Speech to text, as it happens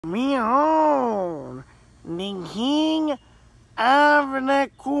Meow, the king of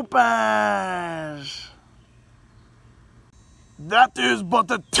the Koopas. That is but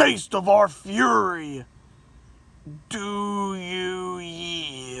a taste of our fury. Do you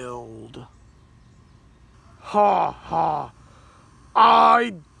yield? Ha ha,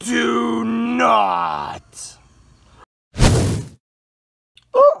 I do not.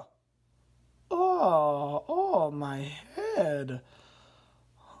 Oh, my head.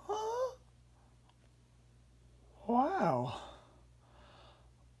 Huh? Wow.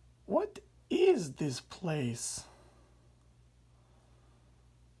 What is this place?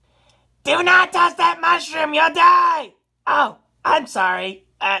 Do not touch that mushroom, you'll die! Oh, I'm sorry.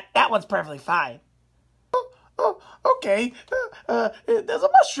 That one's perfectly fine. Oh, okay. There's a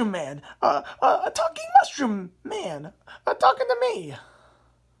mushroom man. A talking mushroom man. Talking to me.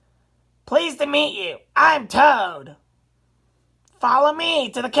 Pleased to meet you. I'm Toad. Follow me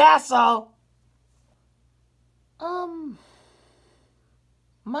to the castle.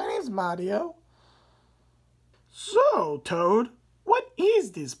 My name's Mario. So, Toad, what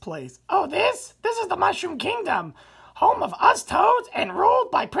is this place? Oh, this is the Mushroom Kingdom, home of us Toads and ruled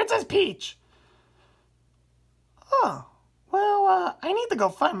by Princess Peach. Oh, well, I need to go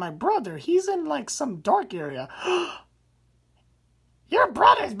find my brother. He's in, like, some dark area. Your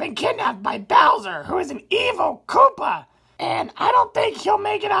brother's been kidnapped by Bowser, who is an evil Koopa, and I don't think he'll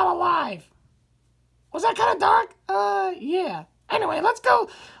make it out alive. Was that kind of dark? Yeah. Anyway, let's go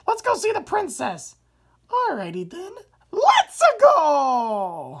see the princess. Alrighty then. Let's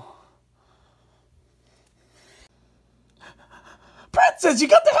go! Princess, you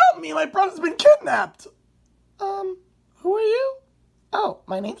got to help me. My brother's been kidnapped. Who are you? Oh,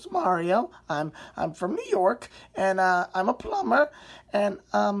 my name's Mario. I'm from New York, and I'm a plumber, and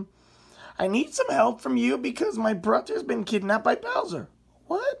I need some help from you because my brother's been kidnapped by Bowser.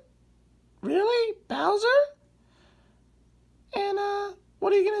 What? Really? Bowser? And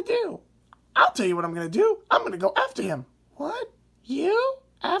what are you gonna do? I'll tell you what I'm gonna do. I'm gonna go after him. What? You?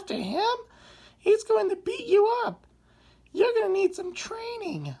 After him? He's going to beat you up. You're gonna need some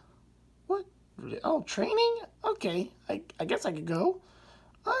training. What? Oh, training? Okay, I guess I could go.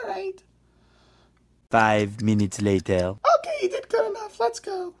 All right. 5 minutes later. Okay, you did good enough. Let's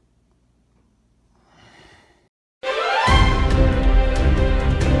go.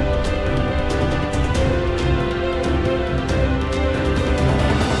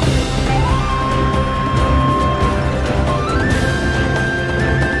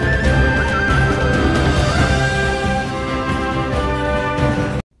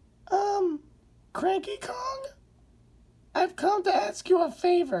 Cranky Kong? I've come to ask you a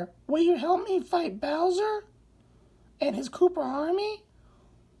favor. Will you help me fight Bowser and his Koopa army?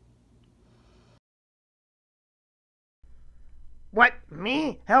 What,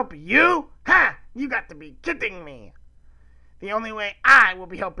 me? Help you? Ha! You got to be kidding me. The only way I will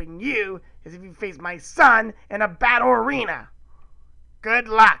be helping you is if you face my son in a battle arena. Good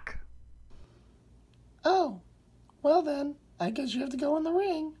luck. Oh, well then, I guess you have to go in the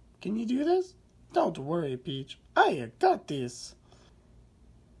ring. Can you do this? Don't worry, Peach. I got this.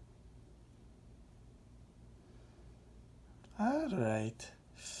 All right.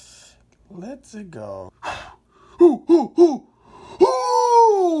 Let's go. Ooh!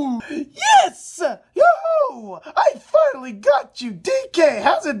 Yes! Yo! I finally got you, DK.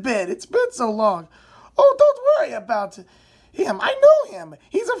 How's it been? It's been so long. Oh, don't worry about him. I know him.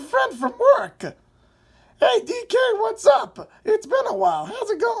 He's a friend from work. Hey, DK, what's up? It's been a while. How's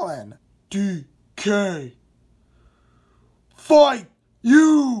it going? DK. Fight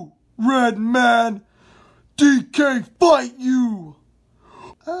you, Red Man. DK, fight you.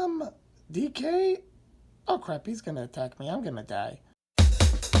 DK? Oh crap, he's gonna attack me. I'm gonna die.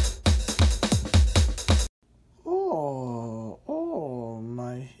 Oh,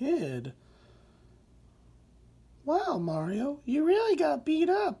 my head. Wow, Mario, you really got beat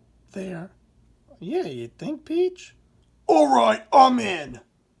up there. Yeah, you think, Peach? Alright, I'm in.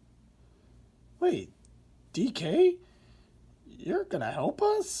 Wait, DK? You're gonna help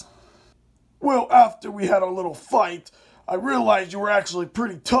us? Well, after we had a little fight, I realized you were actually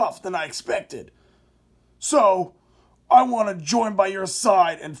pretty tough than I expected. So, I want to join by your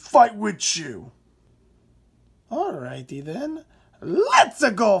side and fight with you. Alrighty then. Let's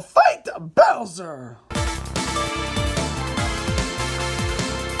go fight Bowser!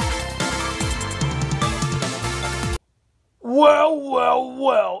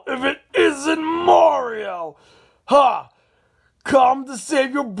 Well, if it isn't Mario! Ha! Come to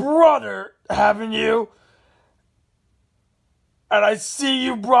save your brother, haven't you? And I see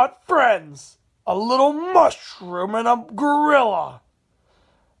you brought friends. A little mushroom and a gorilla.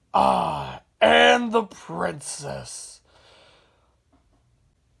 Ah, and the princess.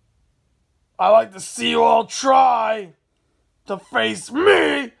 I like to see you all try to face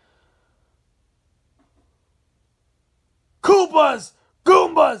me. Koopas!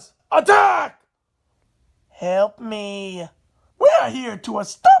 Goombas! Attack! Help me. We're here to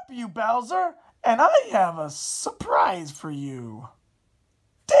stop you, Bowser, and I have a surprise for you.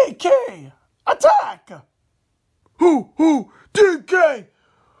 DK! Attack! Who? DK!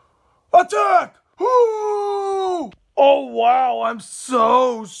 Attack! Who? Oh wow, I'm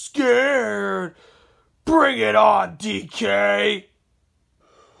so scared. Bring it on, DK!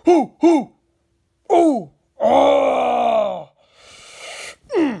 Who? Oh! Oh!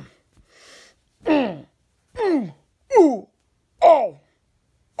 Ooh! Oh!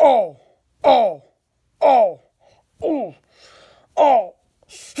 Oh! Oh! Oh! Ooh! Oh!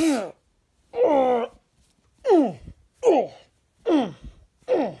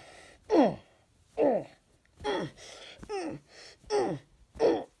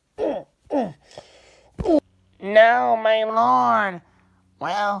 No, my lord.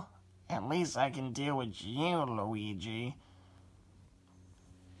 Well, at least I can deal with you, Luigi.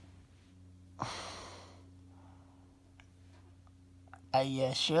 Are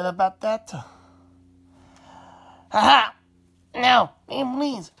you sure about that? Haha! No,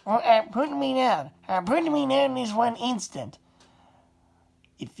 please, put me down. Put me down this one instant.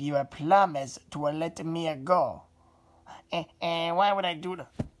 If you promise to let me go. And why would I do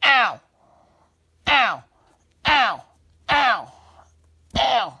that? Ow! Ow! Ow! Ow!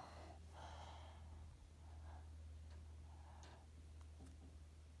 Ow!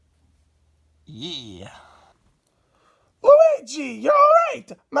 Yeah. Luigi, you're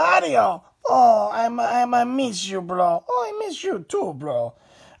alright! Mario! Oh, I miss you, bro. Oh, I miss you too, bro.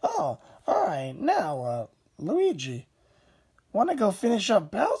 Oh, alright. Now, Luigi, wanna go finish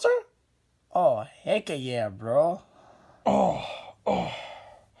up Bowser? Oh, heck yeah, bro. Oh.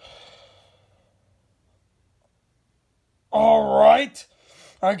 Alright.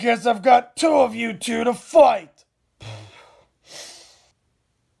 I guess I've got two of you two to fight.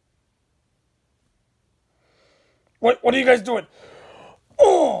 What are you guys doing?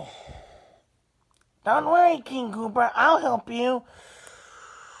 Oh! Don't worry, King Koopa. I'll help you.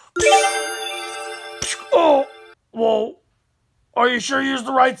 Oh! Whoa. Are you sure you used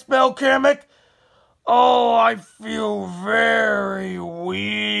the right spell, Kamek? Oh, I feel very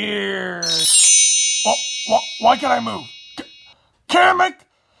weird. Why can't I move? Kamek?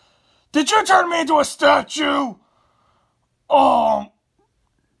 Did you turn me into a statue? Oh,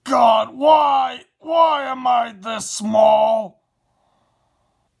 God, why? Why am I this small?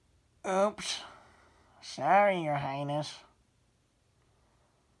 Oops. Sorry, Your Highness.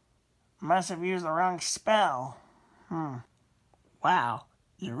 Must have used the wrong spell. Wow,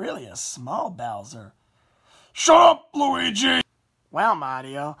 you're really a small Bowser. Shut up, Luigi! Well,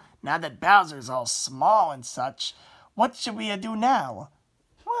 Mario, now that Bowser's all small and such, what should we do now?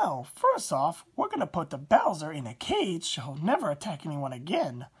 Well, first off, we're gonna put the Bowser in a cage so he'll never attack anyone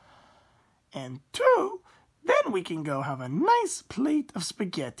again. And two, then we can go have a nice plate of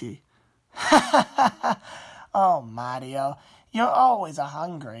spaghetti. Oh, Mario, you're always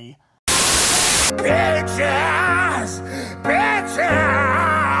hungry. Pizza!